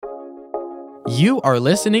You are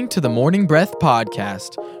listening to the Morning Breath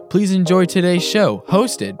Podcast. Please enjoy today's show,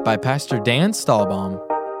 hosted by Pastor Dan Stahlbaum.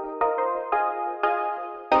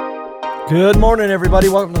 Good morning, everybody.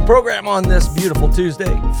 Welcome to the program on this beautiful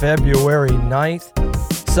Tuesday, February 9th.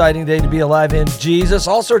 Exciting day to be alive in Jesus.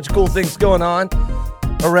 All sorts of cool things going on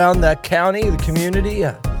around that county, the community.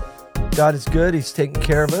 God is good. He's taking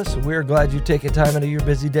care of us. We're glad you take time out of your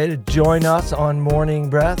busy day to join us on Morning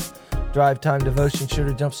Breath. Drive time devotion, sure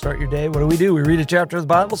to jumpstart your day. What do? We read a chapter of the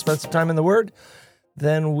Bible, spend some time in the Word.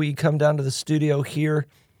 Then we come down to the studio here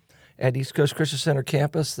at East Coast Christian Center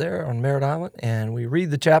campus there on Merritt Island, and we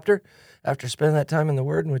read the chapter after spending that time in the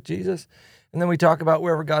Word and with Jesus. And then we talk about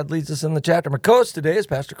wherever God leads us in the chapter. My co-host today is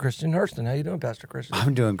Pastor Christian Hurston. How you doing, Pastor Christian?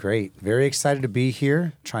 I'm doing great. Very excited to be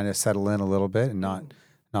here, trying to settle in a little bit and not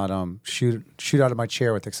shoot out of my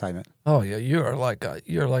chair with excitement. Oh yeah, you're like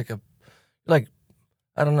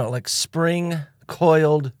I don't know, like spring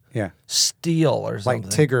coiled steel or something.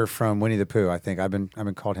 Like Tigger from Winnie the Pooh. I think I've been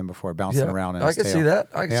called him before, bouncing around in his tail. See that.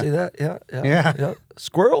 I can see that. Yeah.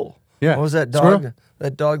 Squirrel. Yeah. What was that dog? Squirrel?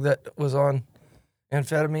 That dog that was on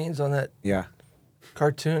amphetamines on that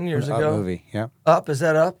cartoon years ago. Movie. Yeah. Up, is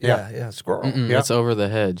that Up? Yeah. Squirrel. That's Over the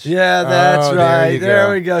Hedge. Yeah, that's right.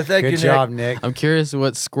 There we go. Thank you, Good job, Nick. I'm curious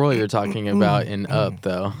what squirrel you're talking about in Up,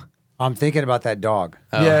 though. I'm thinking about that dog.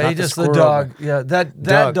 Yeah, he just the dog. Yeah, that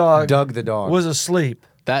dog. Doug the dog was asleep.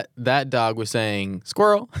 That dog was saying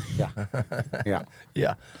squirrel. Yeah.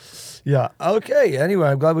 Okay. Anyway,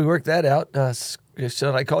 I'm glad we worked that out.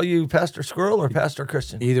 Should I call you Pastor Squirrel or Pastor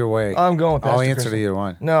Christian? Either way, I'm going with Pastor I'll answer Christian. to either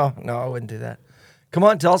one. No, I wouldn't do that. Come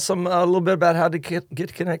on, tell us a little bit about how to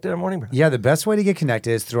get connected on Morning Breath. Yeah, the best way to get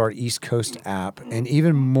connected is through our East Coast app. And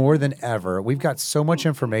even more than ever, we've got so much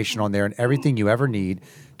information on there and everything you ever need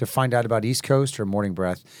to find out about East Coast or Morning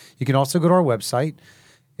Breath. You can also go to our website.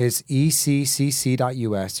 It's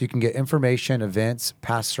eccc.us. You can get information, events,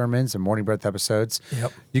 past sermons, and Morning Breath episodes.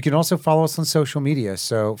 Yep. You can also follow us on social media.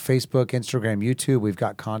 So Facebook, Instagram, YouTube, we've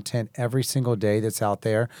got content every single day that's out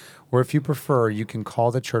there. Or if you prefer, you can call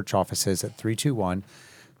the church offices at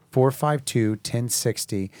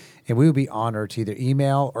 321-452-1060. And we would be honored to either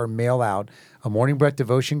email or mail out a Morning Breath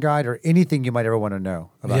devotion guide or anything you might ever want to know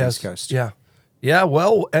about East Coast. Yeah,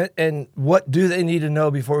 well, and what do they need to know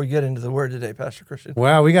before we get into the Word today, Pastor Christian?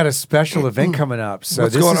 Well, we got a special event coming up. So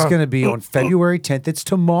this is going to be on February 10th. It's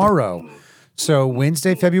tomorrow. So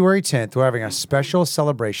Wednesday, February 10th, we're having a special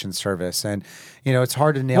celebration service. And, it's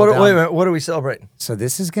hard to nail down. Wait a minute, what are we celebrating? So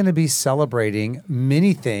this is going to be celebrating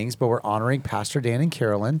many things, but we're honoring Pastor Dan and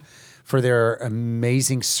Carolyn for their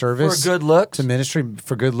amazing service. For good looks? To ministry,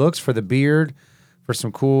 for good looks, for the beard, for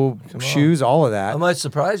some cool shoes, all of that. I might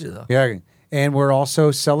surprise you, though. Yeah. And we're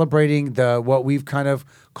also celebrating what we've kind of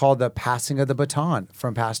called the passing of the baton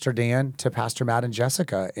from Pastor Dan to Pastor Matt and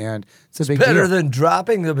Jessica. And it's a big deal. Better than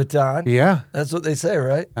dropping the baton. Yeah. That's what they say,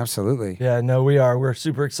 right? Absolutely. Yeah, no, we are. We're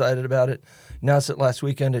super excited about it. Announced it last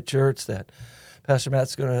weekend at church that Pastor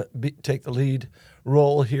Matt's going to take the lead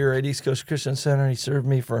role here at East Coast Christian Center. He served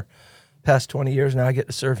me for past 20 years. Now I get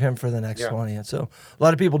to serve him for the next 20. And so a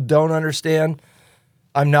lot of people don't understand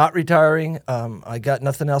I'm not retiring. I got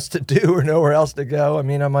nothing else to do or nowhere else to go. I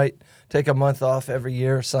mean, I might take a month off every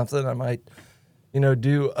year or something. I might,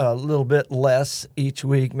 do a little bit less each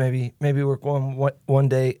week. Maybe work one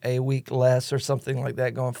day a week less or something like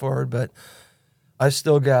that going forward. But I've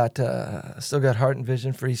still got heart and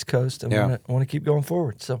vision for East Coast, and want to keep going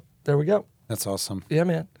forward. So there we go. That's awesome. Yeah,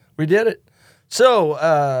 man, we did it. So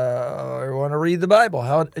I want to read the Bible. Do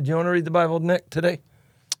you want to read the Bible, Nick, today?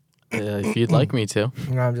 If you'd like me to.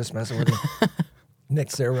 No, I'm just messing with you.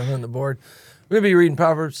 Nick's there running the board. We're going to be reading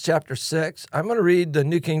Proverbs chapter 6. I'm going to read the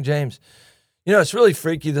New King James. It's really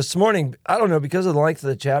freaky. This morning, I don't know, because of the length of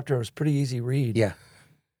the chapter, it was a pretty easy read. Yeah.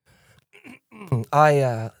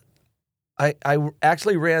 I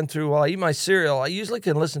actually ran through, while I eat my cereal, I usually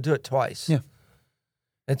can listen to it twice. Yeah.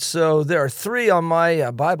 And so there are 3 on my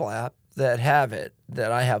Bible app that have it,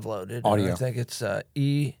 that I have loaded. Audio. I think it's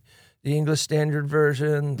the English Standard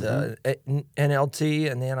Version, the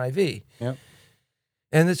NLT, and the NIV. Yep.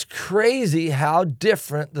 And it's crazy how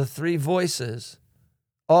different the 3 voices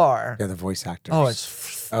are. Yeah, the voice actors.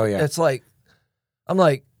 It's like, I'm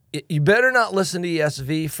like, you better not listen to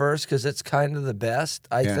ESV first because it's kind of the best,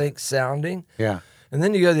 I think, sounding. Yeah. And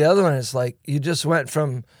then you go to the other one, it's like you just went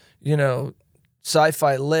from,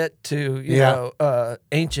 sci-fi lit to,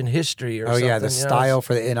 ancient history or something. Oh, yeah, the style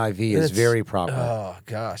for the NIV is very proper. Oh,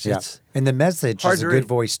 gosh. Yeah. And the message is a good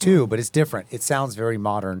voice, too, but it's different. It sounds very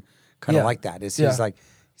modern, kind of like that. It's like, he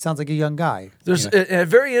sounds like a young guy. There's a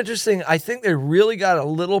very interesting, I think they really got a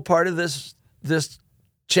little part of this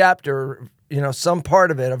chapter some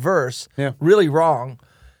part of it, a verse, really wrong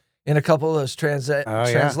in a couple of those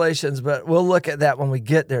translations, but we'll look at that when we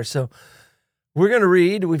get there. So we're going to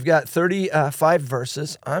read. We've got 35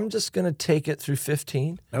 verses. I'm just going to take it through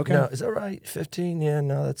 15. Okay. No, is that right? 15? Yeah,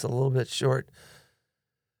 no, that's a little bit short.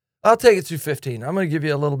 I'll take it through 15. I'm going to give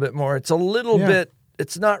you a little bit more. It's a little bit,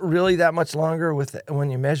 it's not really that much longer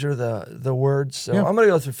when you measure the words. So I'm going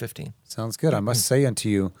to go through 15. Sounds good. I must say unto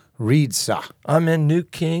you, read, sir. I'm in New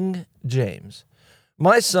King James.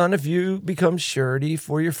 My son, if you become surety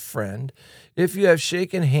for your friend, if you have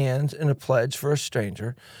shaken hands in a pledge for a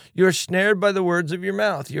stranger, you are snared by the words of your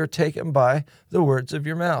mouth. You are taken by the words of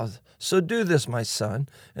your mouth. So do this, my son,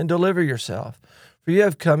 and deliver yourself, for you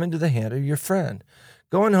have come into the hand of your friend.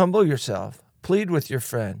 Go and humble yourself. Plead with your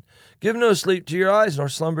friend. Give no sleep to your eyes, nor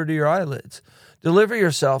slumber to your eyelids. Deliver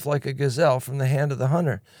yourself like a gazelle from the hand of the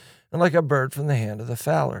hunter, and like a bird from the hand of the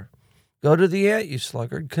fowler. Go to the ant, you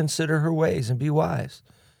sluggard, consider her ways, and be wise,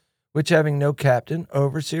 which having no captain,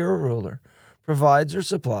 overseer, or ruler, provides her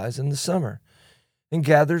supplies in the summer, and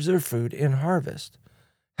gathers her food in harvest.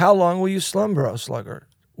 How long will you slumber, O sluggard?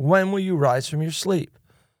 When will you rise from your sleep?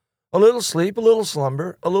 A little sleep, a little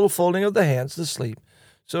slumber, a little folding of the hands to sleep.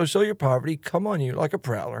 So shall your poverty come on you like a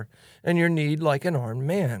prowler, and your need like an armed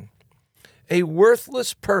man. A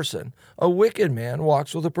worthless person, a wicked man,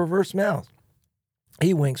 walks with a perverse mouth.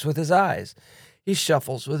 He winks with his eyes. He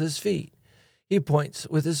shuffles with his feet. He points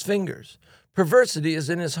with his fingers. Perversity is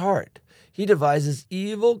in his heart. He devises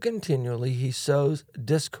evil continually. He sows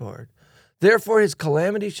discord. Therefore his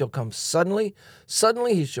calamity shall come suddenly.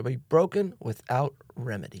 Suddenly he shall be broken without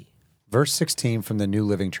remedy. Verse 16 from the New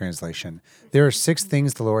Living Translation. There are 6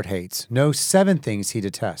 things the Lord hates. No, 7 things he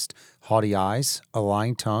detests. Haughty eyes, a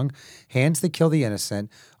lying tongue, hands that kill the innocent,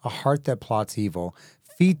 a heart that plots evil,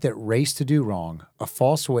 feet that race to do wrong, a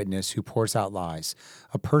false witness who pours out lies,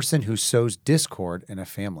 a person who sows discord in a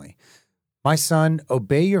family. My son,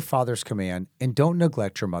 obey your father's command and don't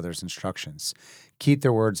neglect your mother's instructions. Keep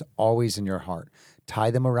their words always in your heart.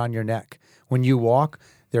 Tie them around your neck. When you walk,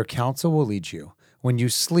 their counsel will lead you. When you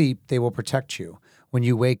sleep, they will protect you. When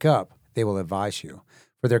you wake up, they will advise you.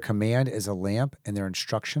 For their command is a lamp and their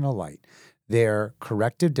instruction a light. Their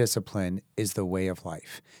corrective discipline is the way of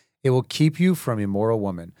life. It will keep you from immoral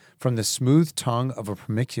woman, from the smooth tongue of a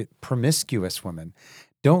promiscuous woman.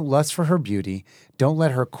 Don't lust for her beauty. Don't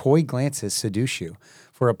let her coy glances seduce you.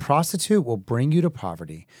 For a prostitute will bring you to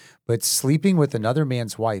poverty, but sleeping with another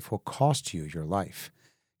man's wife will cost you your life.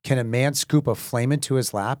 Can a man scoop a flame into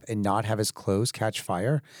his lap and not have his clothes catch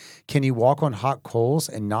fire? Can he walk on hot coals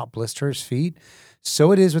and not blister his feet?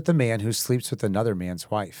 So it is with the man who sleeps with another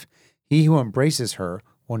man's wife. He who embraces her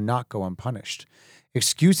will not go unpunished.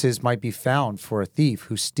 Excuses might be found for a thief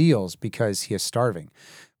who steals because he is starving.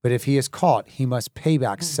 But if he is caught, he must pay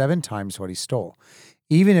back 7 times what he stole,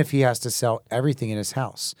 even if he has to sell everything in his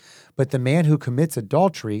house. But the man who commits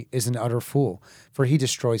adultery is an utter fool, for he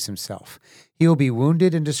destroys himself. He will be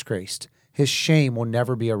wounded and disgraced. His shame will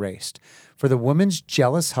never be erased. For the woman's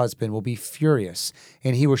jealous husband will be furious,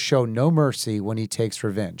 and he will show no mercy when he takes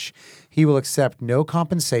revenge. He will accept no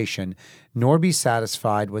compensation, nor be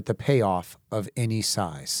satisfied with the payoff of any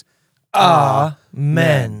size.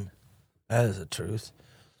 Amen. That is the truth.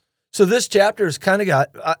 So this chapter has kind of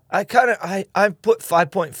got, I put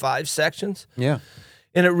 5.5 sections. Yeah.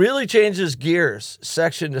 And it really changes gears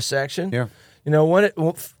section to section. Yeah. You know,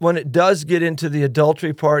 when it does get into the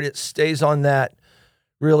adultery part, it stays on that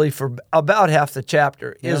really for about half the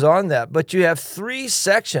chapter is on that. But you have 4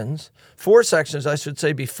 sections, I should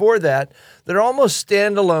say, before that are almost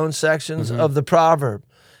standalone sections of the proverb.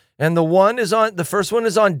 And the first one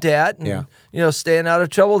is on debt and, staying out of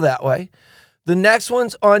trouble that way. The next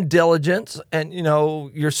one's on diligence and,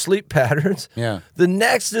 your sleep patterns. Yeah. The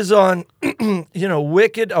next is on, a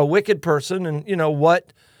wicked person and,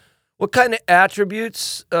 what kind of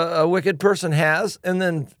attributes a wicked person has. And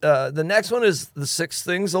then the next one is the 6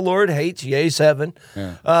 things the Lord hates, yea, 7,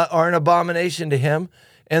 are an abomination to him.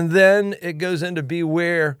 And then it goes into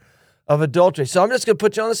beware of adultery. So I'm just going to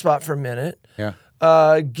put you on the spot for a minute.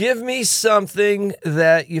 Yeah. Give me something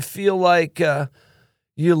that you feel like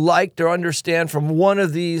you liked or understand from one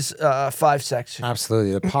of these 5 sections.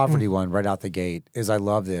 Absolutely. The poverty one right out the gate is, I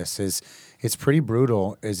love this, it's pretty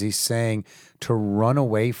brutal, is he's saying to run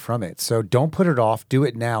away from it. So don't put it off. Do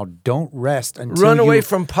it now. Don't rest until Run away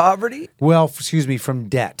from poverty? Well, excuse me, from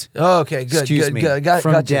debt. Oh, okay, good. Excuse me. Good.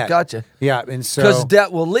 From debt. Gotcha. Yeah, and so... Because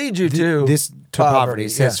debt will lead you to... to poverty.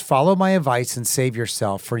 It says, yeah. follow my advice and save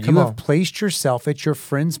yourself, for Come you on. have placed yourself at your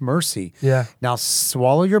friend's mercy. Yeah. Now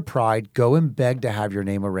swallow your pride, go and beg to have your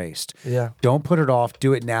name erased. Yeah. Don't put it off,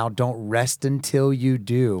 do it now. Don't rest until you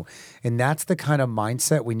do. And that's the kind of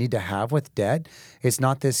mindset we need to have with debt. It's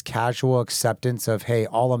not this casual acceptance of, hey,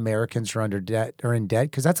 all Americans are in debt,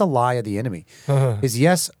 because that's a lie of the enemy. Is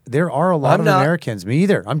yes, there are a lot I'm of not. Americans, me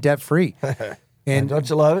either. I'm debt free. And Don't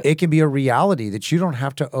you love it? It can be a reality that you don't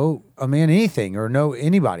have to owe a man anything or know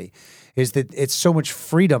anybody. Is that it's so much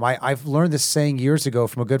freedom. I've learned this saying years ago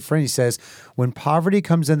from a good friend. He says, when poverty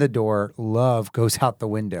comes in the door, love goes out the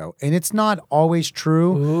window. And it's not always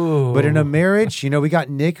true, but in a marriage, we got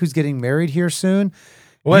Nick who's getting married here soon.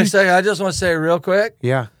 Wait a second. I just want to say real quick.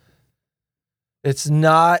 Yeah. It's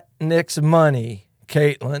not Nick's money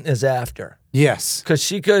Caitlin is after. Yes.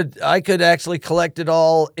 Because I could actually collect it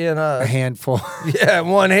all in A handful. in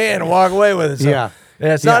one hand and walk away with it. So, Yeah.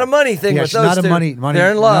 it's not a money thing Yeah, with she's those not a two. money.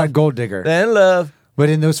 They're in love. Not a gold digger. They're in love. But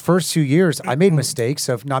in those first 2 years, I made mistakes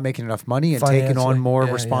of not making enough money and taking Financially. on more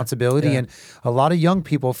Yeah, responsibility. yeah. And a lot of young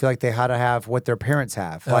people feel like they had to have what their parents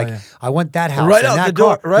have. yeah. I want that house. Right and out that the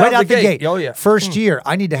door, car. right out out the the gate. gate. Oh, yeah. First year,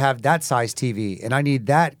 I need to have that size TV, and I need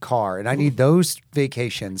that car, and I need those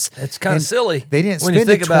vacations. It's kind of And silly. They didn't when you spend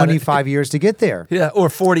the think about it. 25 years to get there. Yeah, or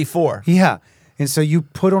 44. Yeah. And so you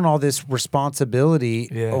put on all this responsibility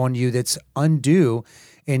Yeah. on you that's undue,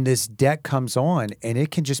 and this debt comes on, and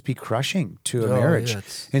it can just be crushing to a marriage. yeah,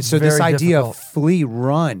 it's And so this very idea difficult. of flee,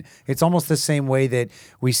 run, it's almost the same way that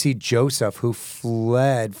we see Joseph, who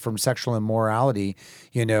fled from sexual immorality,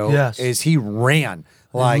 Yes. is he ran.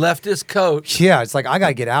 He left his coat. Yeah, it's like, I got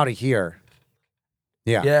to get out of here.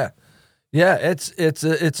 Yeah. Yeah,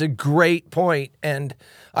 it's a great point. And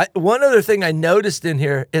one other thing I noticed in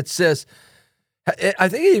here, it says, I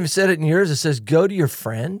think it even said it in yours. It says, go to your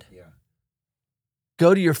friend. Yeah.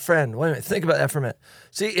 Go to your friend. Wait a minute. Think about that for a minute.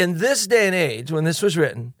 See, in this day and age, when this was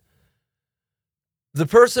written, the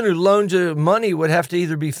person who loaned you money would have to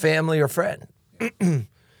either be family or friend.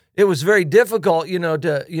 It was very difficult,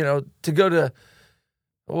 to go to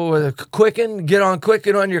Quicken, get on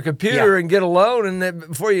Quicken on your computer and get a loan, and then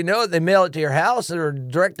before you know it, they mail it to your house or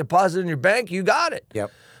direct deposit in your bank. You got it.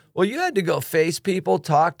 Yep. Well, you had to go face people,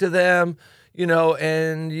 talk to them,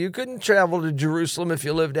 and you couldn't travel to Jerusalem if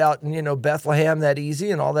you lived out in, Bethlehem that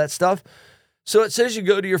easy and all that stuff. So it says you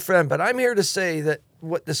go to your friend, but I'm here to say that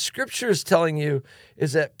what the scripture is telling you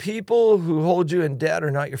is that people who hold you in debt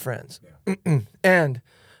are not your friends. Yeah. And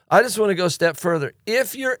I just want to go a step further.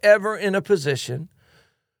 If you're ever in a position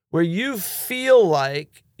where you feel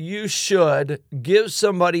like you should give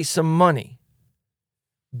somebody some money,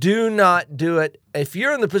 do not do it. If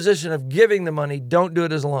you're in the position of giving the money, don't do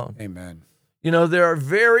it as a loan. Amen. There are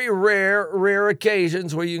very rare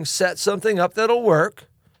occasions where you can set something up that'll work.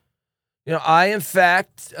 I, in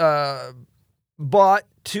fact, bought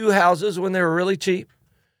 2 houses when they were really cheap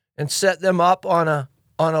and set them up on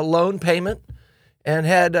a loan payment and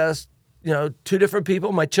had, 2 different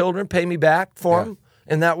people, my children, pay me back for them,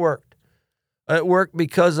 and that worked. It worked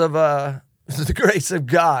because of the grace of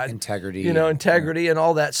God. Integrity. Integrity and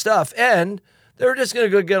all that stuff. And they were just going to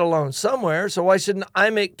go get a loan somewhere, so why shouldn't I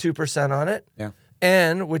make 2% on it? Yeah.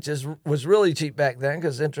 And which was really cheap back then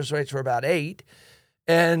because interest rates were about 8%.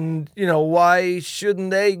 And, why shouldn't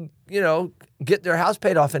they, get their house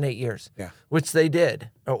paid off in 8 years? Yeah. Which they did,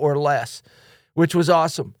 or less, which was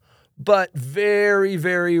awesome. But very,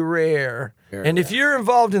 very rare. Very if you're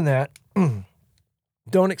involved in that,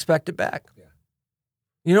 don't expect it back.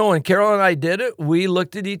 Yeah. When Carol and I did it, we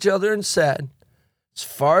looked at each other and said, as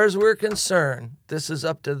far as we're concerned, this is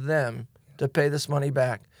up to them to pay this money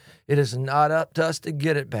back. It is not up to us to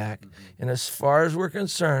get it back. Mm-hmm. And as far as we're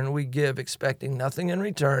concerned, we give expecting nothing in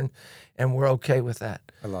return, and we're okay with that.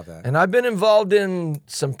 I love that. And I've been involved in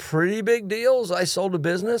some pretty big deals. I sold a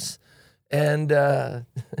business, and it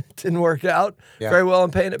didn't work out very well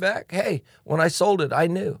in paying it back. Hey, when I sold it, I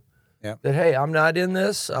knew that, hey, I'm not in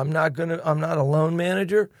this. I'm not a loan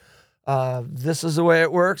manager. This is the way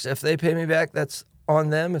it works. If they pay me back, that's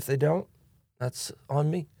on them. If they don't, that's on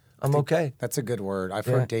me. I'm okay. That's a good word. I've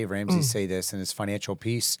heard Dave Ramsey say this in his financial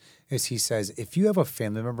piece, is he says, if you have a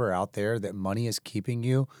family member out there that money is keeping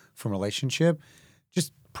you from relationship,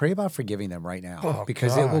 just pray about forgiving them right now,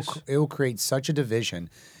 because it will create such a division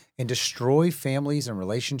and destroy families and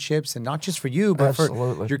relationships, and not just for you, but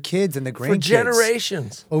for your kids and the grandkids. For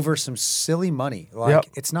generations. Over some silly money.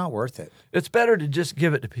 It's not worth it. It's better to just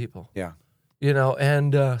give it to people. Yeah.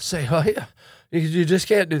 And say, oh, yeah, you just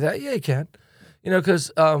can't do that. Yeah, you can.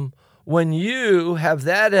 Because when you have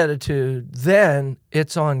that attitude, then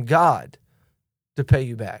it's on God to pay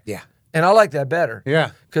you back. Yeah. And I like that better.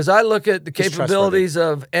 Yeah. Because I look at the He's capabilities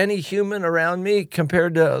of any human around me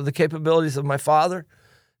compared to the capabilities of my Father,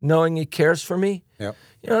 knowing He cares for me. Yep.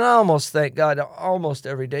 You know, and I almost thank God almost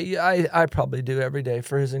every day. I probably do every day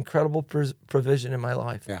for His incredible provision in my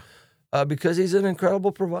life. Yeah. Because He's an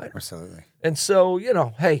incredible provider. Absolutely. And so, you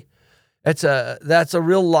know, hey, that's a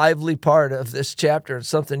real lively part of this chapter. It's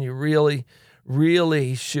something you really,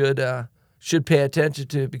 really should pay attention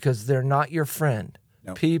to, because they're not your friend.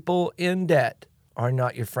 No. People in debt are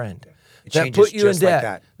not your friend. It That changes put you in just like debt.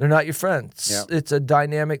 that. They're not your friends. Yep. It's a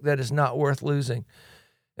dynamic that is not worth losing.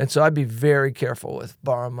 And so I'd be very careful with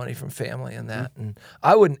borrowing money from family and that. And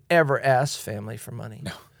I wouldn't ever ask family for money.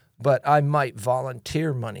 No. But I might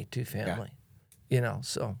volunteer money to family. You know,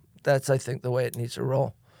 so that's, I think, the way it needs to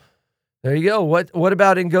roll. There you go. What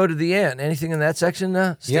about in Go to the Ant? Anything in that section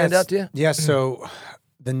stand out to you? Yeah, so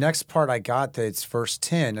the next part I got, that's verse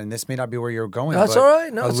 10, and this may not be where you're going. That's but all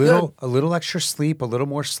right. No, it's good. A little extra sleep, a little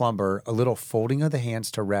more slumber, a little folding of the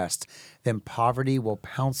hands to rest. Then poverty will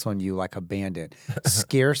pounce on you like a bandit.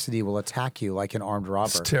 Scarcity will attack you like an armed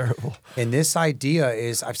robber. It's terrible. And this idea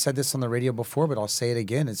is, I've said this on the radio before, but I'll say it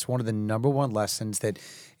again. It's one of the number one lessons that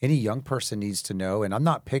any young person needs to know. And I'm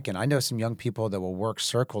not picking. I know some young people that will work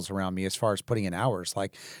circles around me as far as putting in hours.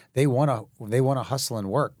 Like they want to hustle and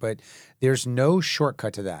work, but there's no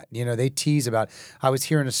shortcut to that. You know, they tease about, I was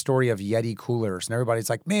hearing a story of Yeti coolers, and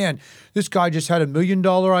everybody's like, man, this guy just had $1 million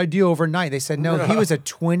idea overnight. They said, no, he was a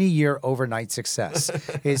 20-year overnight success.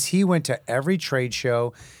 He went to every trade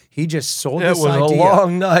show. He just sold this idea. It was a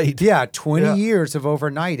long night. Yeah, 20 years of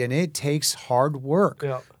overnight, and it takes hard work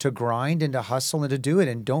to grind and to hustle and to do it,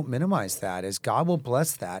 and don't minimize that, as God will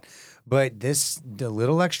bless that. But the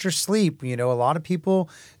little extra sleep, you know, a lot of people,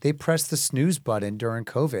 they press the snooze button during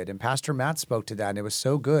COVID, and Pastor Matt spoke to that, and it was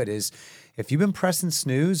so good, is if you've been pressing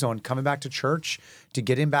snooze on coming back to church to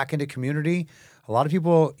get back into community, a lot of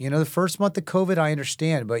people, you know, the first month of COVID, I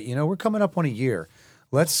understand, but, you know, we're coming up on a year.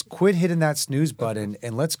 Let's quit hitting that snooze button,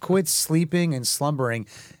 and let's quit sleeping and slumbering,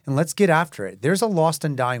 and let's get after it. There's a lost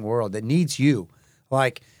and dying world that needs you.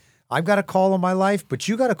 Like, I've got a call on my life, but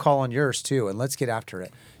you got a call on yours too, and let's get after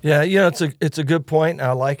it. Yeah, you know, it's a good point, and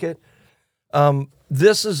I like it.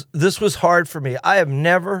 This was hard for me. I have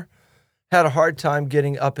never had a hard time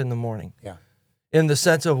getting up in the morning. Yeah. In the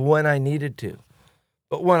sense of when I needed to.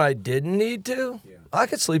 But when I didn't need to, I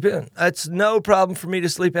could sleep in. It's no problem for me to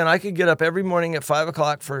sleep in. I could get up every morning at 5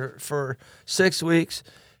 o'clock for 6 weeks.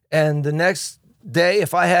 And the next day,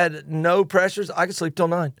 if I had no pressures, I could sleep till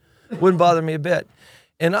 9. Wouldn't bother me a bit.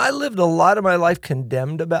 And I lived a lot of my life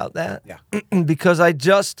condemned about that. Yeah. Because I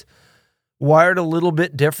just wired a little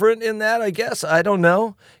bit different in that, I guess. I don't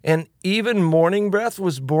know. And even Morning Breath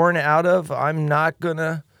was born out of, I'm not going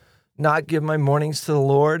to not give my mornings to the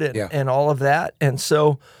Lord and all of that. And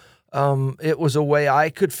so it was a way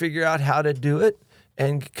I could figure out how to do it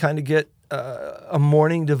and kind of get a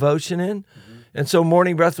morning devotion in. Mm-hmm. And so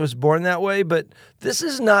Morning Breath was born that way. But this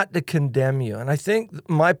is not to condemn you. And I think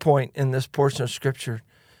my point in this portion of Scripture,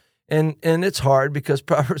 and it's hard because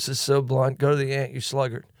Proverbs is so blunt, go to the ant, you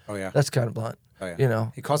sluggard. Oh, yeah. That's kind of blunt. Oh, yeah. You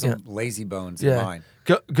know, he calls them lazy bones in mine.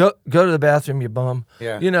 Go to the bathroom, you bum.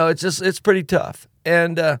 Yeah. You know, it's pretty tough.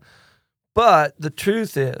 And but the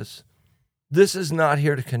truth is, this is not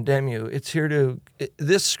here to condemn you. It's here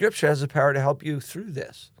this Scripture has the power to help you through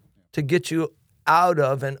this, to get you out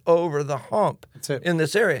of and over the hump in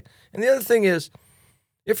this area. And the other thing is,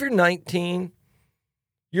 if you're 19,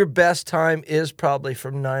 your best time is probably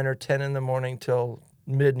from 9 or 10 in the morning till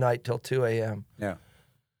midnight till 2 a.m. Yeah.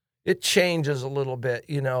 It changes a little bit,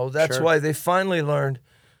 you know. That's why they finally learned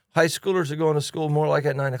high schoolers are going to school more like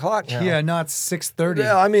at 9 o'clock now. Yeah, not 6:30.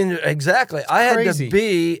 Yeah, I mean, exactly. I had crazy. to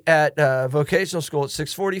be at vocational school at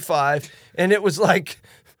 6:45, and it was like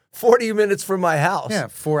 40 minutes from my house. Yeah,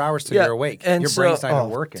 4 hours till you're awake. And your brain's not even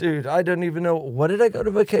working. Dude, I don't even know. What did I go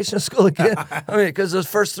to vocational school again? I mean, because those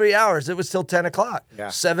first 3 hours, it was till 10 o'clock,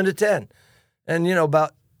 7 to 10. And, you know,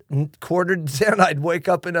 about quarter to 10, I'd wake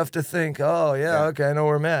up enough to think, okay, I know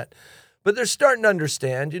where I'm at. But they're starting to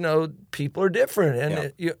understand, you know, people are different.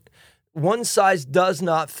 And one size does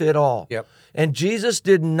not fit all. Yep. And Jesus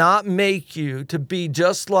did not make you to be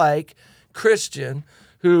just like Christian,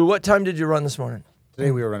 who, what time did you run this morning?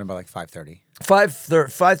 Today we were running by like 5:30.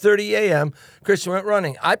 5:30 a.m., Christian went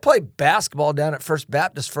running. I played basketball down at First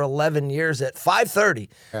Baptist for 11 years at 5:30.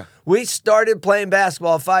 Yeah. We started playing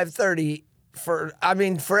basketball at 5:30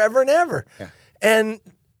 forever and ever. Yeah. And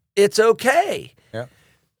it's okay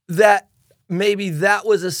that maybe that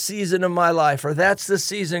was a season of my life, or that's the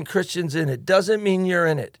season Christian's in. It doesn't mean you're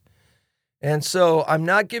in it. And so I'm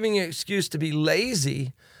not giving you an excuse to be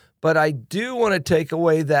lazy, But I do want to take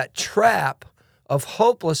away that trap of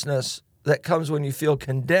hopelessness that comes when you feel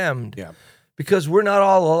condemned. Yeah. Because we're not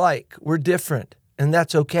all alike. We're different, and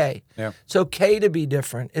that's okay. Yeah. It's okay to be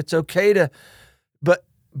different. It's okay to,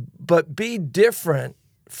 but be different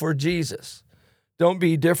for Jesus. Don't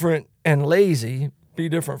be different and lazy. Be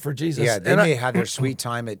different for Jesus. Yeah, they may have their sweet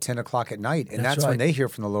time at 10 o'clock at night, and that's when right. they hear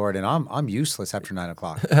from the Lord, and I'm useless after 9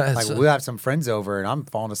 o'clock. Like, we'll have some friends over, and I'm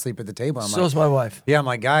falling asleep at the table. I'm So's my wife. Yeah, I'm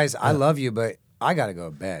like, guys, I love you, but I got to go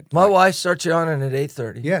to bed. My wife starts yawning at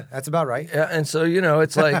 8:30. Yeah, that's about right. Yeah, and so,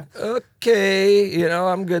 it's like, okay,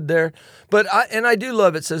 I'm good there. But I do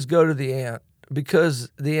love it says go to the ant, because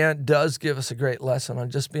the ant does give us a great lesson on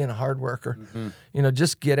just being a hard worker. Mm-hmm.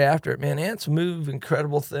 Just get after it, man. Ants move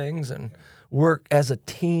incredible things and work as a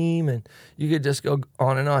team, and you could just go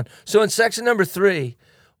on and on. So in section number 3,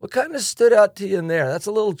 what kind of stood out to you in there? That's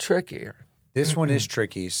a little trickier. This one is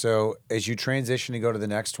tricky. So as you transition to go to the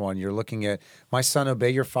next one, you're looking at, my son, obey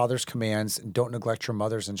your father's commands, and don't neglect your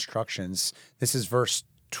mother's instructions. This is verse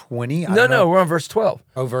 20. No, we're on verse 12.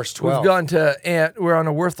 Oh, verse 12. We've gone to ant. We're on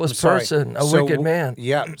a worthless person, a wicked man.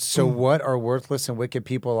 Yeah. So what are worthless and wicked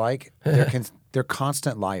people like? They're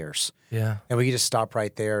constant liars. Yeah. And we can just stop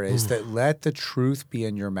right there, is that let the truth be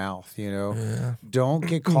in your mouth, Yeah. Don't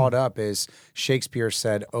get caught up, as Shakespeare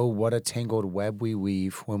said, oh, what a tangled web we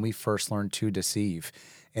weave when we first learn to deceive.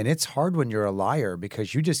 And it's hard when you're a liar,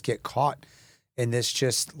 because you just get caught in this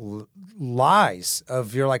just lies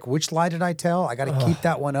of, you're like, which lie did I tell? I got to keep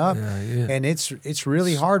that one up. Yeah. And it's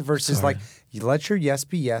really hard versus like, you let your yes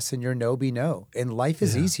be yes and your no be no. And life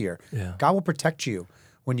is easier. Yeah. God will protect you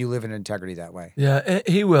when you live in integrity that way. Yeah,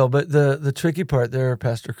 he will. But the tricky part there,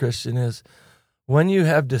 Pastor Christian, is when you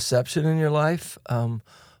have deception in your life,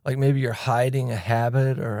 like maybe you're hiding a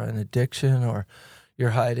habit or an addiction, or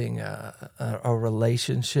you're hiding a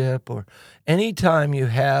relationship, or anytime you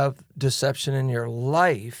have deception in your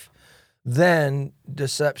life, then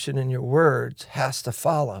deception in your words has to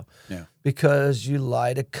follow. Yeah. Because you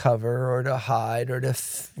lie to cover or to hide or to,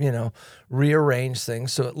 rearrange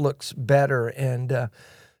things so it looks better. And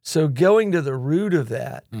so going to the root of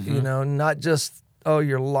that, not just, oh,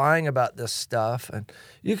 you're lying about this stuff. And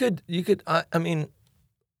you could,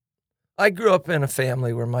 I grew up in a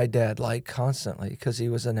family where my dad lied constantly because he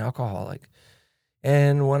was an alcoholic.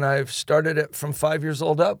 And when I started it from 5 years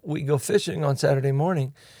old up, we'd go fishing on Saturday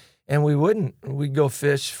morning, and we wouldn't. We'd go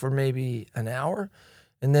fish for maybe an hour,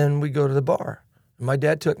 and then we'd go to the bar. And my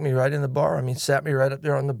dad took me right in the bar. Sat me right up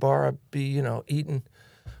there on the bar. I'd be, eating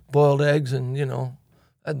boiled eggs and,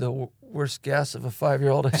 had the worst gas of a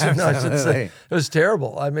 5-year-old. I should say. It was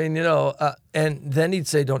terrible. And then he'd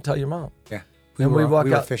say, don't tell your mom. Yeah. We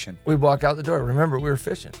were fishing. We'd walk out the door. Remember, we were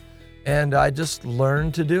fishing. And I just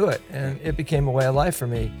learned to do it. And it became a way of life for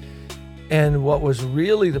me. And what was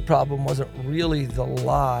really the problem wasn't really the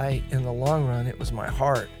lie in the long run. It was my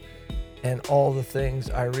heart. And all the things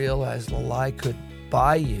I realized the lie could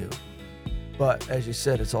buy you. But as you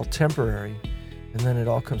said, it's all temporary. And then it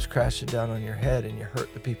all comes crashing down on your head, and you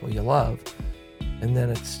hurt the people you love. And then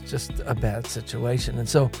it's just a bad situation. And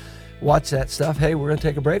so watch that stuff. Hey, we're going to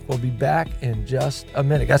take a break. We'll be back in just a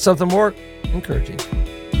minute. Got something more encouraging.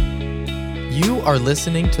 You are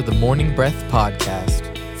listening to the Morning Breath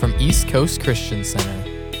Podcast from East Coast Christian Center.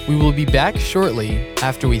 We will be back shortly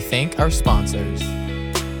after we thank our sponsors.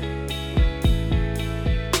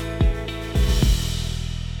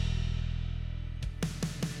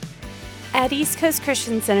 At East Coast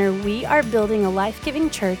Christian Center, we are building a life-giving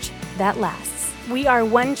church that lasts. We are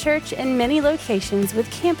one church in many locations with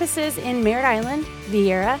campuses in Merritt Island,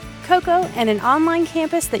 Viera, Cocoa, and an online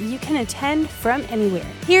campus that you can attend from anywhere.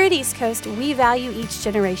 Here at East Coast, we value each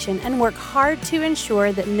generation and work hard to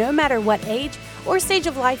ensure that no matter what age or stage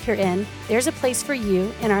of life you're in, there's a place for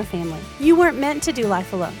you in our family. You weren't meant to do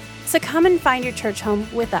life alone, so come and find your church home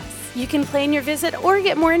with us. You can plan your visit or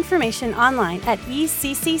get more information online at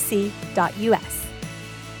eccc.us.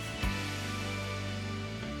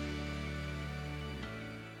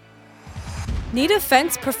 Need a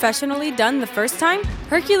fence professionally done the first time?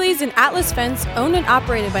 Hercules and Atlas Fence, owned and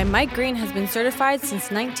operated by Mike Green, has been certified since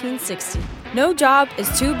 1960. No job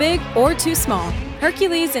is too big or too small.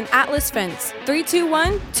 Hercules and Atlas Fence,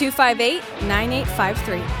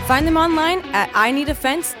 321-258-9853. Find them online at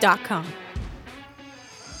ineedafence.com.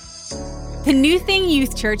 The New Thing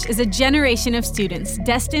Youth Church is a generation of students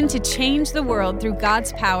destined to change the world through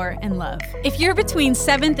God's power and love. If you're between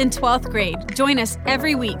 7th and 12th grade, join us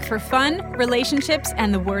every week for fun, relationships,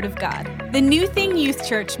 and the Word of God. The New Thing Youth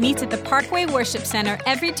Church meets at the Parkway Worship Center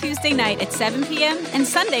every Tuesday night at 7 p.m. and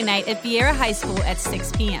Sunday night at Viera High School at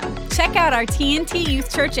 6 p.m. Check out our TNT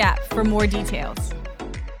Youth Church app for more details.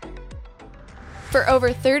 For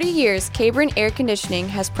over 30 years, Cabron Air Conditioning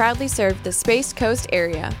has proudly served the Space Coast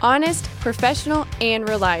area. Honest, professional, and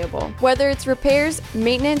reliable. Whether it's repairs,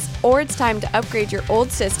 maintenance, or it's time to upgrade your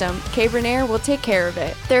old system, Cabron Air will take care of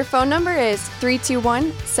it. Their phone number is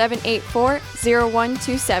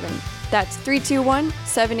 321-784-0127. That's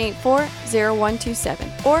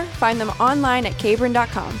 321-784-0127. Or find them online at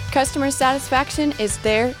cabron.com. Customer satisfaction is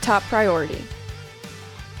their top priority.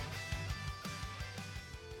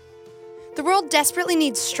 The world desperately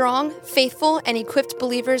needs strong, faithful, and equipped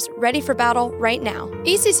believers ready for battle right now.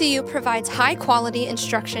 ECCU provides high-quality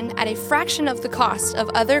instruction at a fraction of the cost of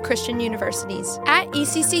other Christian universities. At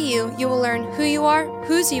ECCU, you will learn who you are,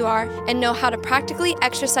 whose you are, and know how to practically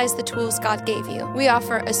exercise the tools God gave you. We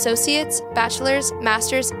offer associates, bachelor's,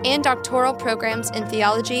 master's, and doctoral programs in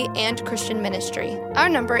theology and Christian ministry. Our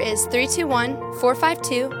number is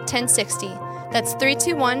 321-452-1060. That's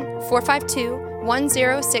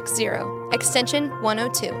 321-452-1060. Extension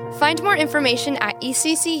 102. Find more information at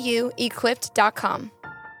eccuequipped.com.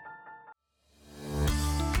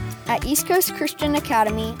 At East Coast Christian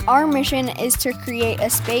Academy, our mission is to create a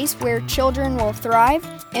space where children will thrive,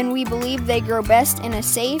 and we believe they grow best in a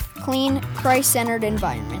safe, clean, Christ-centered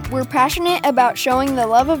environment. We're passionate about showing the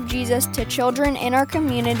love of Jesus to children in our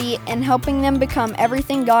community and helping them become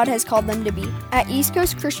everything God has called them to be. At East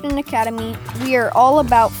Coast Christian Academy, we are all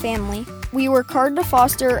about family. We work hard to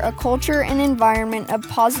foster a culture and environment of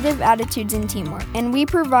positive attitudes and teamwork, and we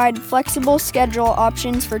provide flexible schedule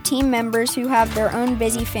options for team members who have their own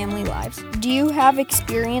busy family lives. Do you have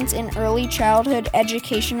experience in early childhood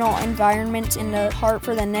educational environments and a heart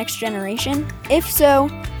for the next generation? If so,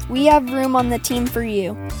 we have room on the team for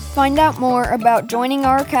you. Find out more about joining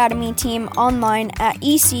our Academy team online at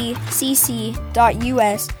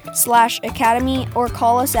eccc.us/academy or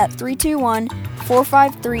call us at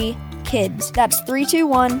 321-453-KIDS. That's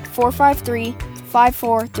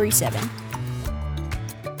 321-453-5437.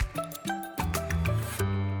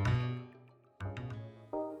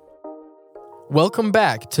 Welcome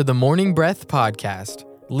back to the Morning Breath podcast.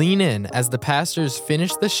 Lean in as the pastors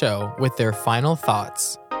finish the show with their final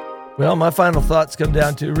thoughts. Well, my final thoughts come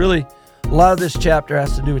down to really a lot of this chapter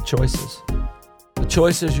has to do with choices. The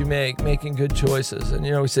choices you make, making good choices. And,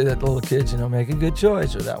 we say that to little kids, make a good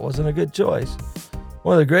choice, or that wasn't a good choice.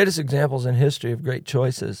 One of the greatest examples in history of great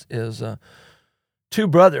choices is two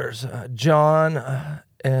brothers, John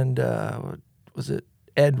and, was it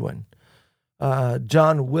Edwin?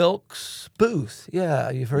 John Wilkes Booth. Yeah,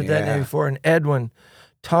 you've heard that name before. And Edwin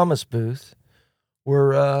Thomas Booth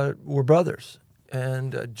were brothers.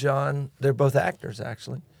 And John, they're both actors,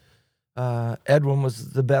 actually. Edwin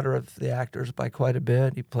was the better of the actors by quite a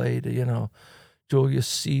bit. He played, Julius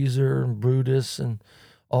Caesar and Brutus and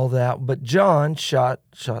all that. But John shot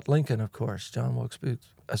Lincoln, of course. John Wilkes Booth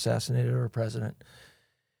assassinated our president.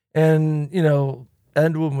 And,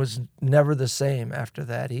 Edwin was never the same after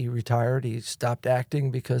that. He retired. He stopped acting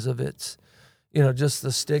because of its, just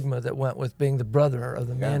the stigma that went with being the brother of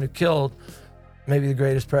the man who killed maybe the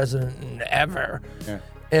greatest president ever. Yeah.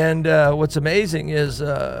 And what's amazing is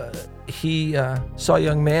he saw a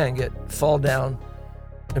young man fall down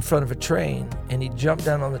in front of a train, and he jumped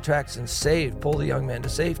down on the tracks and pulled the young man to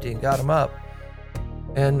safety and got him up.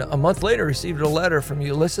 And a month later, received a letter from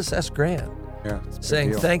Ulysses S. Grant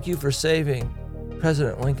saying, "Thank you for saving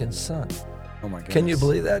President Lincoln's son." Oh my goodness. Can you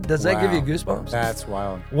believe that? Does that give you goosebumps? That's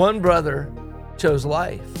wild. One brother chose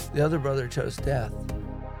life. The other brother chose death.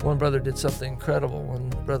 One brother did something incredible. One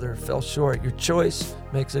brother fell short. Your choice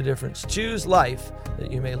makes a difference. Choose life that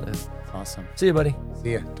you may live. Awesome. See you, buddy.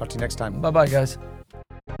 See ya. Talk to you next time. Bye-bye, guys.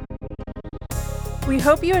 We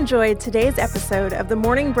hope you enjoyed today's episode of the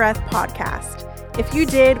Morning Breath podcast. If you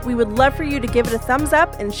did, we would love for you to give it a thumbs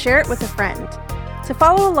up and share it with a friend. To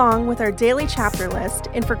follow along with our daily chapter list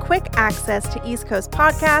and for quick access to East Coast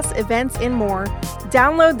podcasts, events, and more,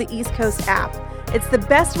 download the East Coast app. It's the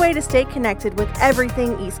best way to stay connected with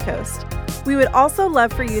everything East Coast. We would also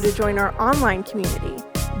love for you to join our online community.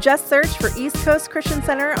 Just search for East Coast Christian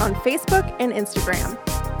Center on Facebook and Instagram.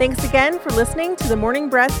 Thanks again for listening to the Morning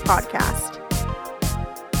Breath podcast.